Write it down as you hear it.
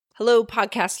Hello,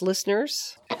 podcast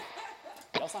listeners.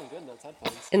 Y'all sound good in those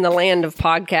headphones. In the land of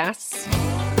podcasts.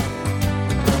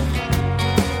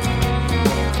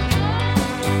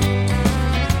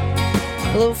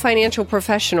 Hello, financial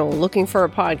professional looking for a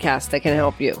podcast that can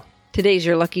help you. Today's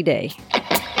your lucky day.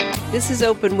 This is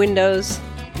Open Windows.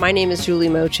 My name is Julie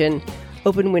Mochin.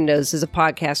 Open Windows is a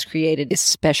podcast created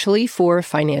especially for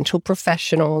financial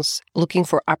professionals looking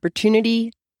for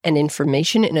opportunity and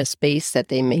information in a space that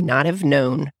they may not have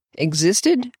known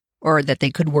existed or that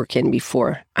they could work in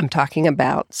before. I'm talking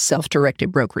about self-directed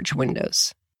brokerage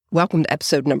windows. Welcome to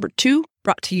episode number 2,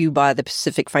 brought to you by the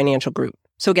Pacific Financial Group.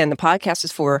 So again, the podcast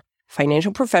is for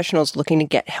financial professionals looking to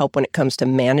get help when it comes to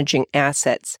managing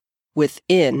assets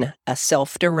within a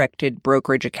self-directed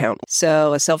brokerage account.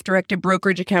 So a self-directed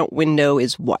brokerage account window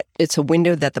is what? It's a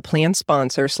window that the plan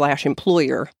sponsor /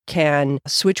 employer can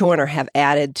switch on or have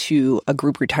added to a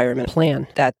group retirement plan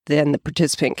that then the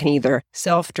participant can either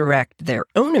self-direct their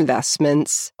own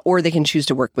investments or they can choose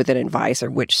to work with an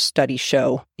advisor, which studies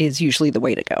show is usually the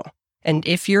way to go. And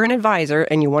if you're an advisor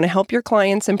and you want to help your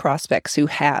clients and prospects who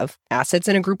have assets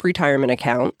in a group retirement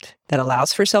account that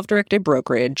allows for self-directed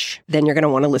brokerage, then you're going to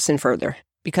want to listen further.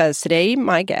 Because today,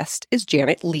 my guest is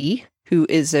Janet Lee, who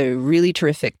is a really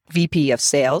terrific VP of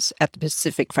sales at the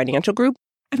Pacific Financial Group.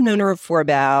 I've known her for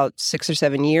about 6 or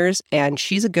 7 years, and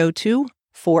she's a go-to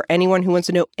for anyone who wants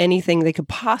to know anything they could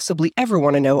possibly ever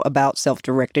want to know about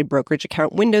self-directed brokerage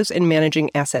account windows and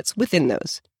managing assets within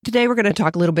those. Today, we're going to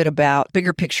talk a little bit about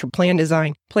bigger picture plan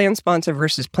design, plan sponsor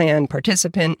versus plan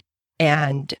participant,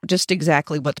 and just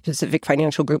exactly what the Pacific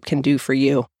Financial Group can do for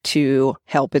you to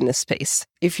help in this space.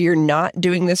 If you're not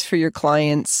doing this for your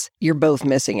clients, you're both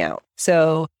missing out.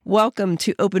 So welcome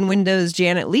to Open Windows,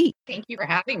 Janet Lee. Thank you for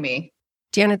having me.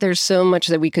 Janet, there's so much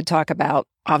that we could talk about,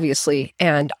 obviously,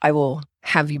 and I will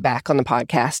have you back on the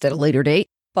podcast at a later date.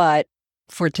 But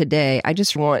for today, I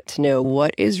just want to know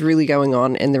what is really going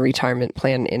on in the retirement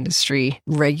plan industry,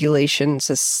 regulations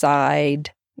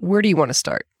aside. Where do you want to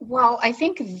start? Well, I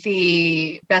think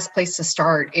the best place to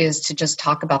start is to just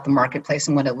talk about the marketplace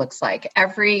and what it looks like.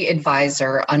 Every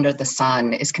advisor under the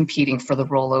sun is competing for the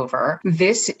rollover.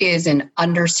 This is an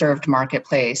underserved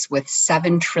marketplace with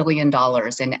 $7 trillion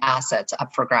in assets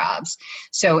up for grabs.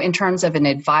 So in terms of an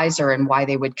advisor and why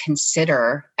they would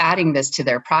consider adding this to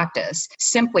their practice,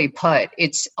 simply put,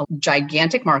 it's a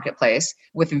gigantic marketplace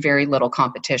with very little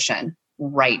competition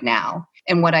right now.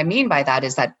 And what I mean by that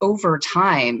is that over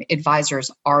time,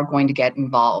 advisors are going to get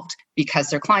involved because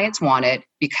their clients want it,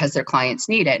 because their clients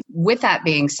need it. With that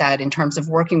being said, in terms of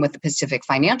working with the Pacific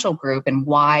Financial Group and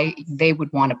why they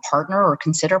would want to partner or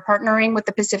consider partnering with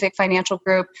the Pacific Financial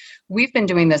Group, we've been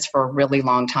doing this for a really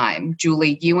long time.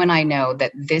 Julie, you and I know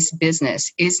that this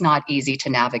business is not easy to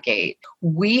navigate.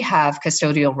 We have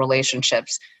custodial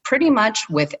relationships pretty much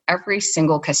with every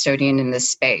single custodian in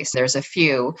this space. There's a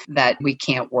few that we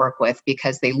can't work with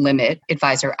because they limit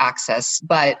advisor access,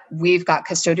 but we've got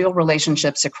custodial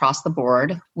relationships across the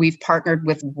board. We've partnered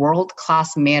with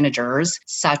world-class managers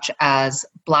such as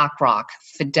BlackRock,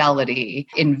 Fidelity,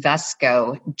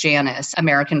 Invesco, Janus,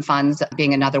 American Funds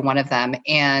being another one of them.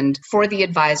 And for the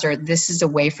advisor, this is a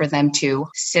way for them to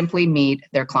simply meet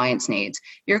their clients' needs.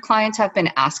 Your clients have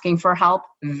been asking for help.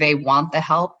 They want the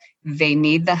help. They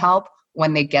need the help.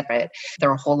 When they get it,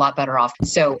 they're a whole lot better off.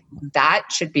 So that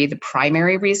should be the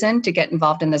primary reason to get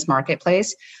involved in this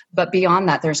marketplace. But beyond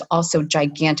that, there's also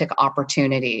gigantic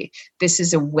opportunity. This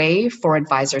is a way for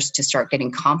advisors to start getting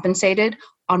compensated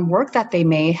on work that they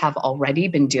may have already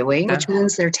been doing, which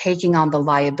means they're taking on the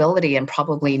liability and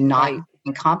probably not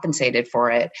being compensated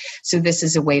for it. So this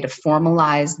is a way to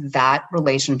formalize that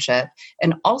relationship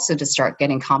and also to start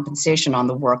getting compensation on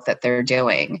the work that they're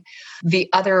doing. The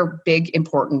other big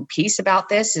important piece about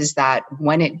this is that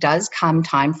when it does come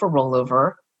time for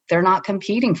rollover, they're not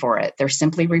competing for it. They're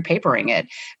simply repapering it.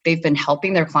 They've been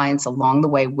helping their clients along the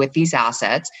way with these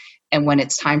assets. And when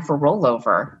it's time for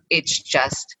rollover, it's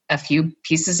just a few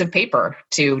pieces of paper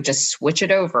to just switch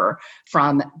it over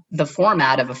from the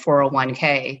format of a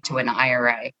 401k to an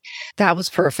IRA. That was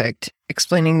perfect.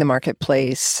 Explaining the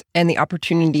marketplace and the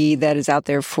opportunity that is out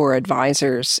there for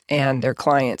advisors and their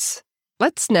clients.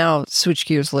 Let's now switch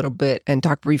gears a little bit and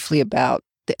talk briefly about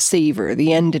the saver,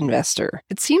 the end investor.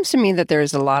 It seems to me that there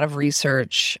is a lot of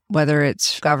research, whether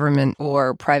it's government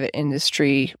or private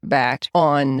industry backed,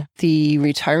 on the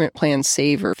retirement plan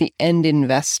saver, the end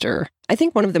investor. I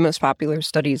think one of the most popular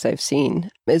studies I've seen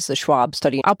is the Schwab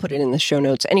study. I'll put it in the show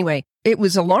notes. Anyway, it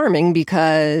was alarming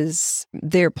because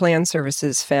their plan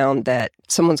services found that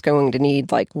someone's going to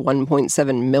need like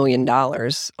 $1.7 million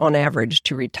on average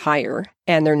to retire,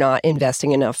 and they're not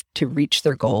investing enough to reach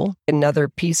their goal. Another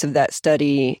piece of that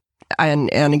study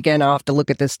and again, I'll have to look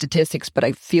at the statistics, but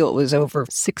I feel it was over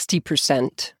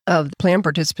 60% of the plan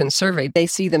participants surveyed, they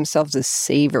see themselves as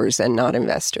savers and not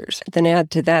investors. Then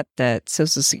add to that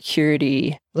Social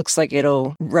Security looks like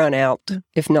it'll run out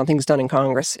if nothing's done in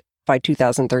Congress by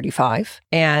 2035.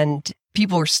 And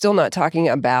people are still not talking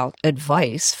about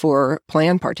advice for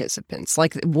plan participants.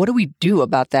 Like, what do we do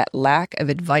about that lack of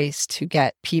advice to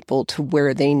get people to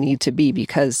where they need to be?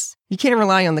 Because you can't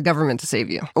rely on the government to save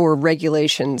you or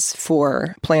regulations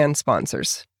for plan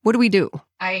sponsors. What do we do?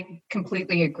 I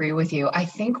completely agree with you. I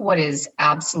think what is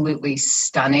absolutely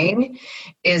stunning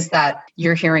is that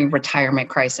you're hearing retirement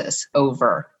crisis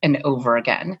over and over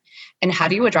again. And how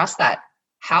do you address that?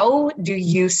 How do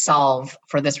you solve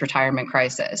for this retirement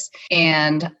crisis?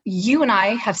 And you and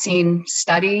I have seen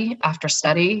study after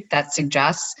study that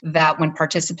suggests that when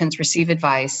participants receive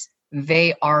advice,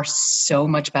 they are so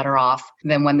much better off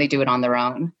than when they do it on their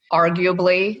own.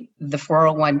 Arguably, the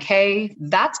 401k,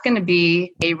 that's going to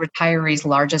be a retiree's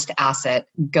largest asset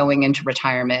going into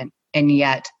retirement, and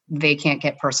yet they can't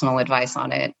get personal advice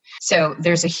on it. So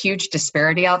there's a huge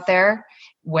disparity out there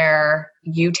where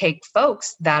you take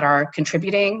folks that are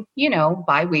contributing,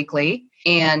 biweekly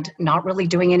and not really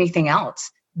doing anything else.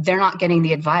 They're not getting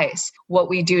the advice. What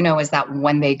we do know is that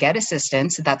when they get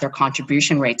assistance, that their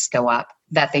contribution rates go up,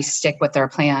 that they stick with their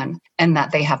plan, and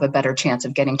that they have a better chance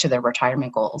of getting to their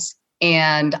retirement goals.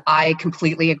 And I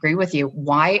completely agree with you.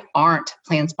 Why aren't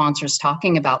plan sponsors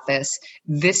talking about this?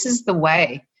 This is the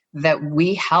way that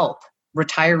we help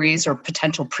retirees or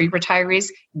potential pre-retirees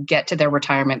get to their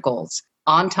retirement goals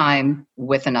on time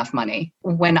with enough money.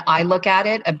 When I look at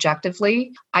it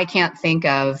objectively, I can't think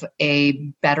of a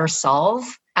better solve,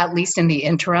 at least in the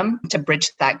interim, to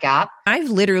bridge that gap. I've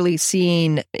literally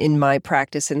seen in my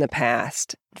practice in the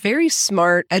past, very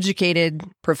smart, educated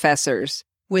professors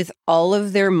with all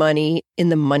of their money in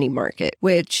the money market,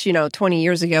 which, 20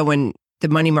 years ago when the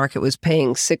money market was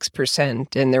paying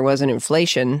 6% and there wasn't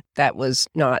inflation, that was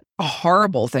not a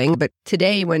horrible thing. But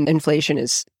today when inflation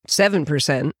is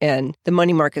 7% and the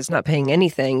money market's not paying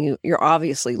anything, you're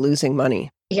obviously losing money.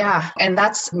 Yeah. And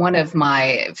that's one of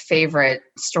my favorite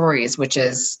stories, which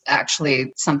is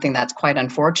actually something that's quite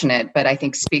unfortunate, but I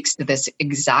think speaks to this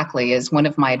exactly. Is one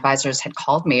of my advisors had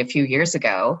called me a few years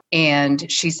ago and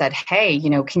she said, hey,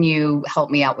 can you help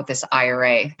me out with this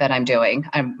IRA that I'm doing?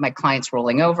 My client's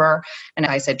rolling over. And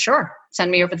I said, sure.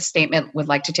 Send me over the statement, would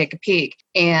like to take a peek.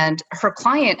 And her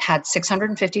client had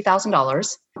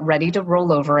 $650,000 ready to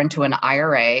roll over into an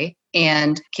IRA.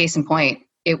 And case in point,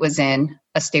 it was in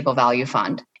a stable value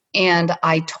fund. And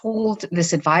I told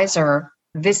this advisor,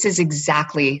 this is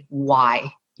exactly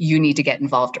why you need to get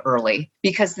involved early,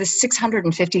 because this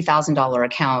 $650,000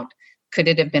 account, could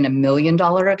it have been $1 million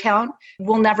account?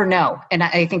 We'll never know. And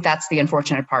I think that's the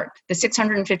unfortunate part. The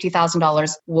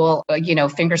 $650,000 will,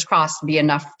 fingers crossed, be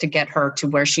enough to get her to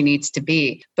where she needs to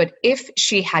be. But if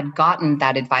she had gotten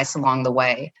that advice along the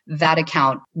way, that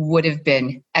account would have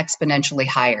been exponentially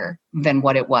higher than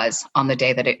what it was on the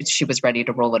day that she was ready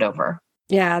to roll it over.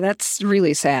 Yeah, that's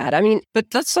really sad. I mean, but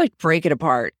let's break it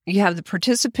apart. You have the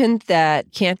participant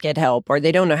that can't get help or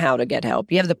they don't know how to get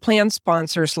help. You have the plan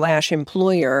sponsor /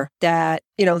 employer that,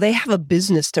 they have a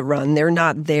business to run. They're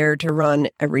not there to run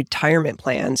a retirement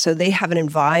plan. So they have an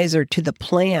advisor to the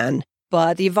plan,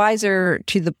 but the advisor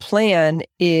to the plan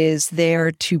is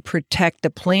there to protect the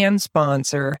plan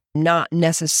sponsor, not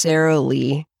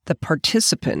necessarily the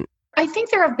participant. I think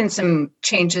there have been some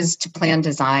changes to plan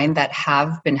design that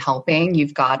have been helping.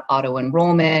 You've got auto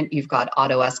enrollment, you've got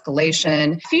auto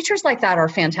escalation. Features like that are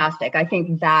fantastic. I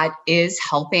think that is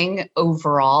helping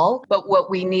overall. But what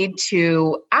we need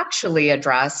to actually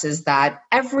address is that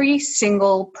every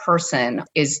single person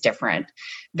is different.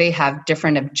 They have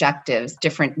different objectives,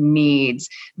 different needs.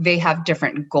 They have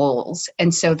different goals.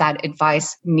 And so that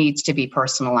advice needs to be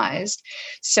personalized.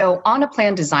 So on a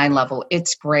plan design level,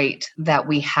 it's great that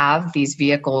we have these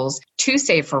vehicles to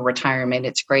save for retirement.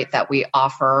 It's great that we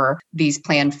offer these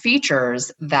plan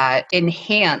features that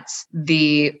enhance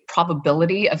the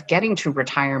probability of getting to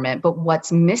retirement. But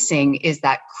what's missing is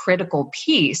that critical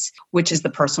piece, which is the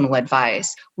personal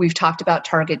advice. We've talked about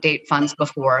target date funds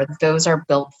before. Those are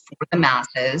built for the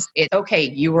masses. It's okay,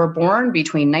 you were born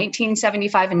between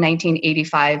 1975 and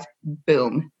 1985,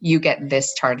 boom, you get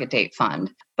this target date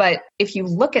fund. But if you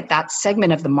look at that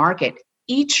segment of the market,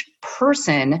 each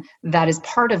person that is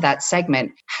part of that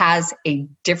segment has a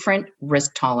different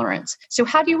risk tolerance. So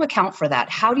how do you account for that?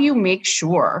 How do you make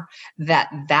sure that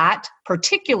that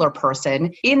particular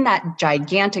person in that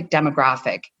gigantic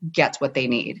demographic gets what they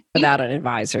need? Without an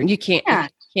advisor, you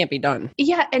can't. can't be done.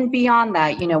 Yeah. And beyond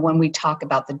that, when we talk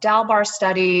about the Dalbar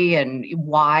study and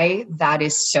why that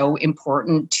is so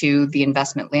important to the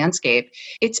investment landscape,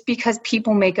 it's because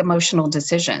people make emotional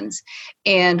decisions.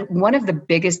 And one of the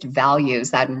biggest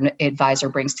values that an advisor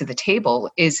brings to the table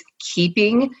is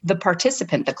keeping the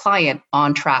participant, the client,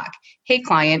 on track. Hey,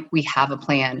 client, we have a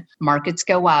plan. Markets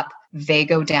go up, they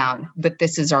go down, but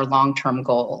this is our long-term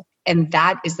goal. And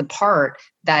that is the part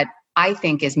that I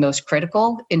think is most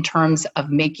critical in terms of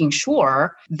making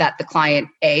sure that the client,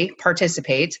 A,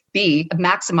 participates, B,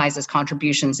 maximizes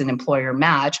contributions and employer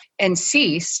match, and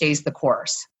C, stays the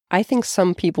course. I think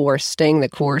some people are staying the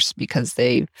course because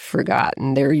they've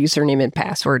forgotten their username and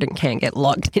password and can't get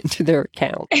logged into their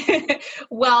account.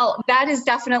 Well, that is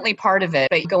definitely part of it.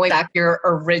 But going back to your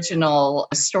original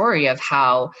story of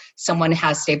how someone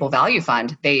has stable value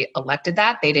fund, they elected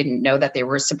that. They didn't know that they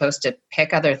were supposed to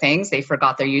pick other things. They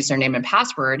forgot their username and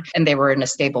password, and they were in a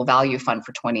stable value fund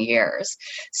for 20 years.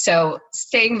 So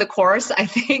staying the course, I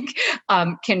think,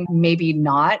 can maybe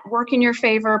not work in your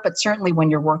favor, but certainly when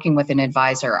you're working with an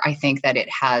advisor, I think that it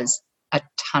has a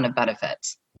ton of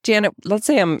benefits. Janet, let's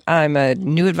say I'm a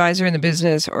new advisor in the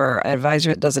business or an advisor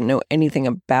that doesn't know anything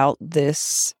about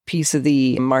this piece of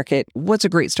the market. What's a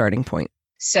great starting point?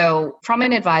 So from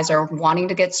an advisor wanting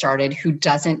to get started who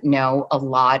doesn't know a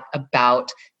lot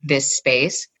about this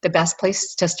space, the best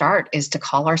place to start is to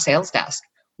call our sales desk.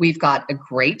 We've got a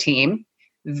great team,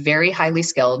 very highly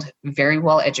skilled, very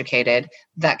well educated,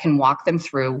 that can walk them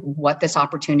through what this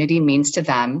opportunity means to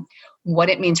them, what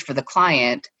it means for the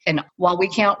client. And while we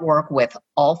can't work with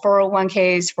all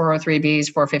 401ks,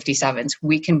 403bs, 457s,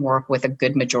 we can work with a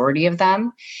good majority of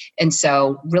them. And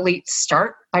so really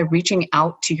start by reaching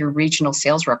out to your regional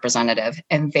sales representative,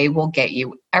 and they will get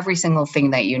you every single thing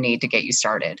that you need to get you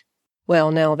started.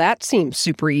 Well, now that seems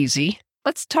super easy.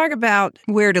 Let's talk about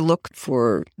where to look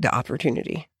for the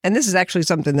opportunity. And this is actually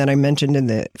something that I mentioned in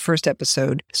the first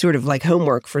episode, sort of like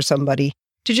homework for somebody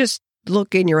to just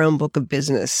look in your own book of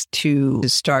business to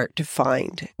start to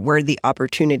find where the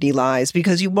opportunity lies,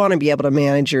 because you want to be able to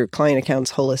manage your client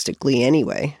accounts holistically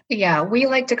anyway. Yeah, we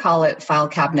like to call it file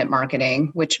cabinet marketing,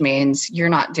 which means you're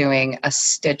not doing a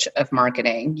stitch of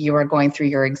marketing. You are going through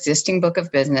your existing book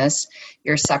of business.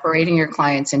 You're separating your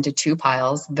clients into two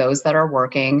piles, those that are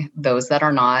working, those that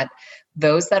are not.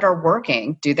 Those that are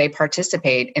working, do they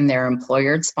participate in their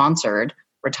employer-sponsored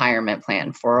retirement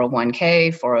plan,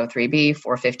 401k, 403b,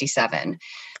 457.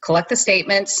 Collect the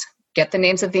statements, get the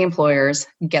names of the employers,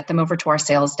 get them over to our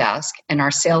sales desk, and our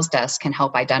sales desk can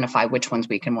help identify which ones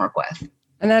we can work with.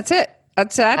 And that's it.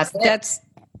 That's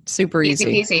super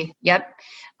easy. Easy. Yep.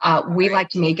 We like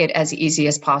to make it as easy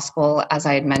as possible. As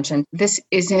I had mentioned, this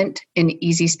isn't an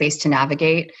easy space to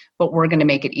navigate, but we're going to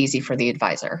make it easy for the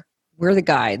advisor. We're the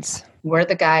guides. We're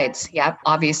the guides. Yep.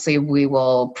 Obviously, we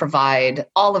will provide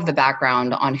all of the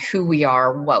background on who we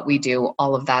are, what we do,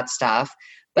 all of that stuff.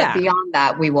 But beyond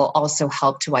that, we will also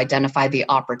help to identify the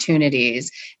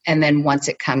opportunities. And then once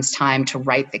it comes time to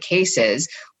write the cases,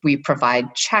 we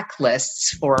provide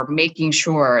checklists for making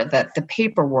sure that the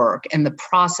paperwork and the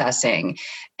processing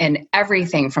and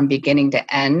everything from beginning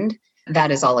to end,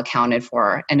 that is all accounted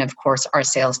for. And of course, our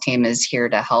sales team is here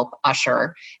to help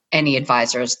usher any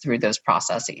advisors through those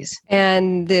processes.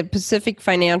 And the Pacific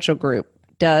Financial Group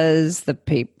does the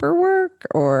paperwork,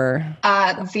 or?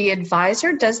 The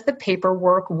advisor does the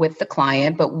paperwork with the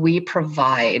client, but we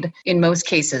provide, in most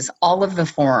cases, all of the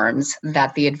forms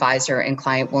that the advisor and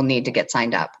client will need to get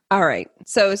signed up. All right.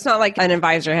 So it's not like an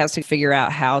advisor has to figure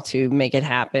out how to make it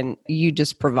happen. You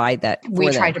just provide that.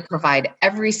 We try to provide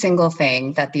every single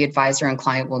thing that the advisor and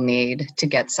client will need to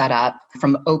get set up,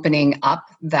 from opening up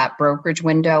that brokerage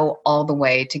window all the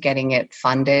way to getting it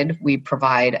funded. We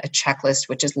provide a checklist,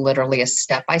 which is literally a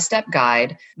step-by-step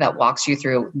guide that walks you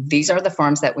through, these are the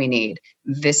forms that we need.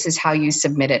 This is how you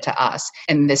submit it to us.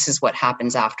 And this is what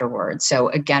happens afterwards. So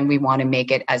again, we want to make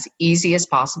it as easy as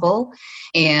possible.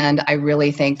 And I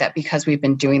really think that because we've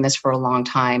been doing this for a long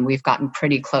time, we've gotten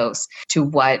pretty close to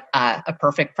what a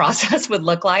perfect process would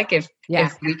look like, if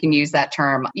we can use that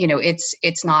term. You know,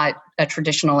 it's not a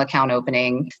traditional account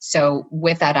opening. So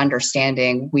with that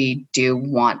understanding, we do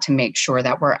want to make sure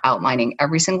that we're outlining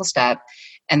every single step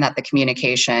and that the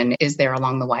communication is there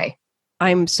along the way.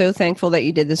 I'm so thankful that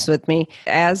you did this with me.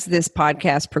 As this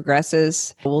podcast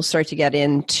progresses, we'll start to get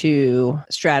into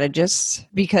strategists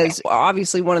because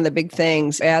obviously one of the big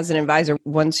things as an advisor,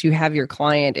 once you have your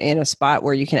client in a spot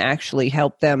where you can actually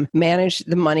help them manage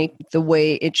the money the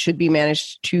way it should be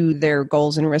managed to their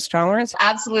goals and risk tolerance.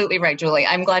 Absolutely right, Julie.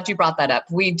 I'm glad you brought that up.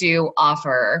 We do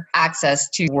offer access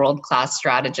to world-class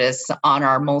strategists on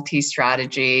our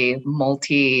multi-strategy,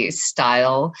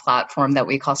 multi-style platform that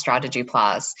we call Strategy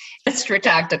Plus. It's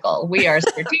tactical. We are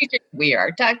strategic. We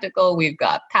are tactical. We've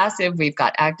got passive. We've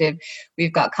got active.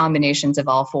 We've got combinations of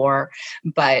all four.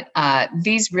 But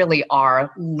these really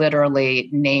are literally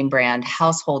name brand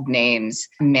household names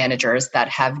managers that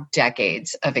have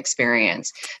decades of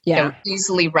experience. Yeah. So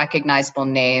easily recognizable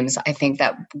names, I think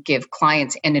that give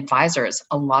clients and advisors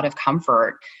a lot of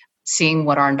comfort seeing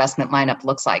what our investment lineup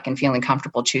looks like and feeling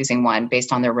comfortable choosing one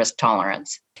based on their risk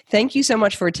tolerance. Thank you so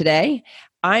much for today.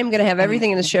 I'm going to have everything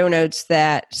in the show notes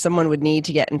that someone would need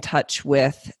to get in touch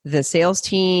with the sales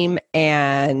team.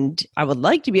 And I would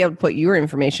like to be able to put your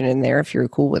information in there if you're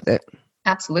cool with it.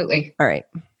 Absolutely. All right.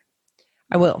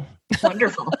 I will.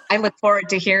 Wonderful. I look forward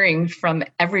to hearing from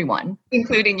everyone,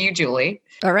 including you, Julie.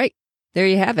 All right. There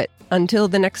you have it. Until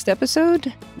the next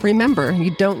episode, remember,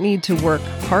 you don't need to work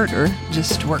harder,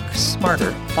 just work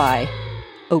smarter by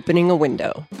opening a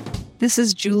window. This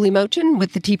is Julie Mochin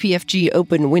with the TPFG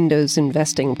Open Windows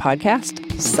Investing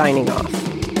Podcast, signing off.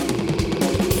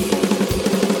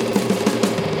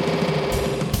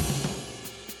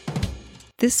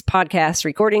 This podcast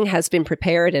recording has been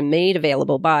prepared and made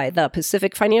available by the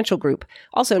Pacific Financial Group,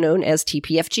 also known as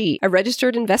TPFG, a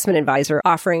registered investment advisor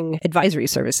offering advisory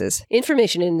services.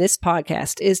 Information in this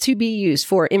podcast is to be used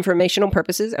for informational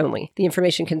purposes only. The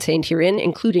information contained herein,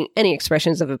 including any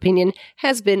expressions of opinion,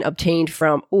 has been obtained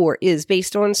from or is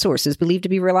based on sources believed to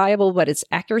be reliable, but its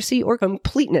accuracy or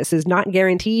completeness is not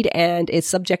guaranteed and is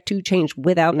subject to change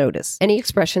without notice. Any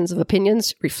expressions of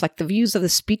opinions reflect the views of the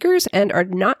speakers and are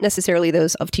not necessarily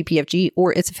those of TPFG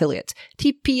or its affiliates.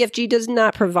 TPFG does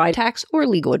not provide tax or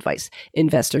legal advice.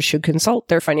 Investors should consult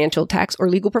their financial, tax, or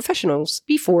legal professionals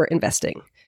before investing.